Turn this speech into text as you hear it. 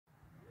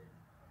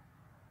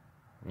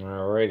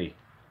Alrighty,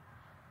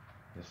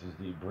 this is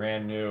the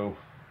brand new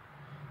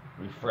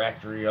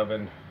refractory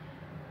oven,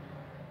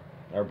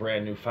 our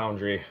brand new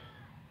foundry.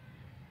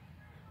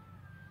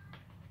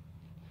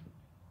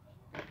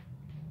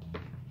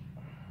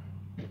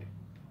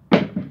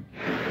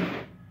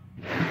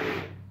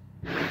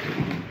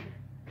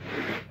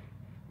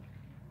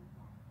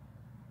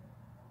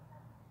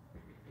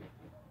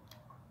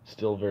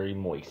 Still very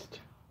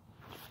moist.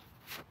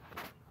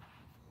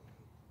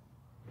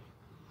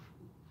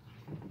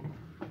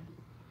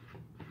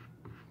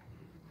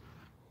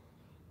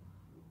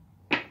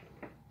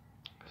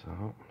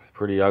 So,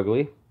 pretty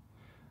ugly,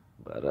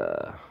 but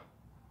a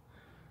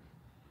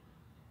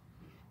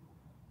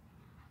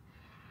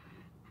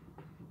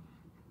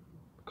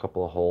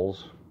couple of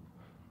holes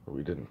where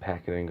we didn't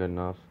pack it in good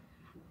enough.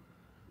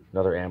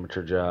 Another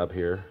amateur job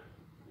here,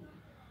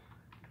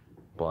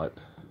 but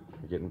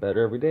we're getting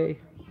better every day.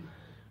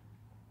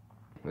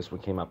 This one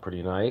came out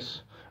pretty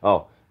nice.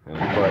 Oh, and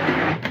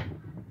I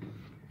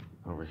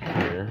put over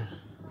here,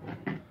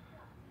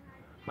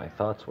 my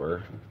thoughts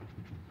were,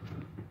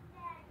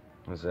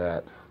 is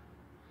that,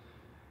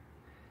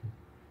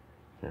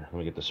 here, let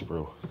me get the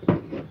sprue.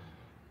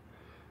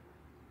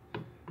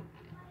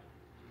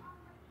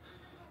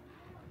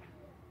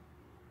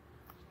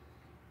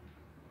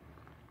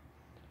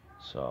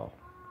 So,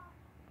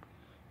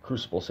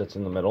 crucible sits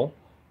in the middle.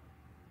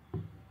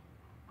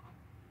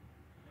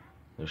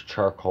 There's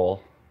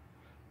charcoal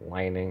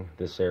lining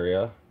this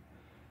area.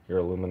 Your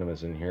aluminum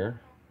is in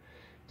here.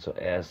 So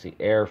as the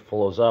air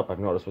flows up, I've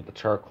noticed with the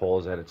charcoal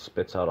is that it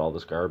spits out all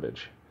this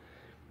garbage.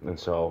 And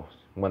so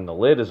when the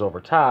lid is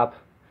over top,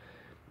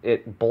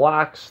 it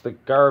blocks the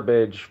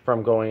garbage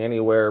from going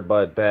anywhere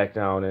but back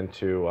down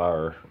into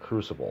our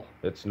crucible.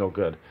 It's no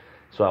good.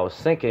 So I was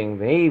thinking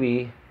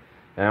maybe,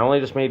 and I only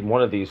just made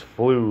one of these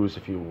flues,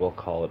 if you will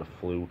call it a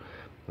flue,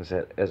 is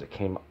that as it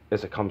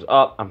comes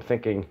up, I'm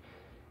thinking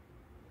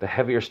the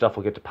heavier stuff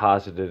will get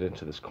deposited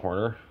into this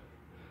corner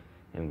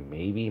and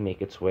maybe make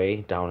its way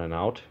down and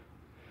out.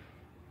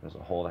 There's a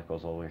hole that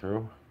goes all the way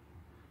through.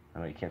 I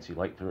know you can't see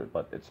light through it,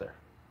 but it's there.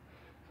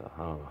 So I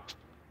don't know.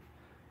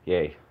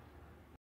 Yay.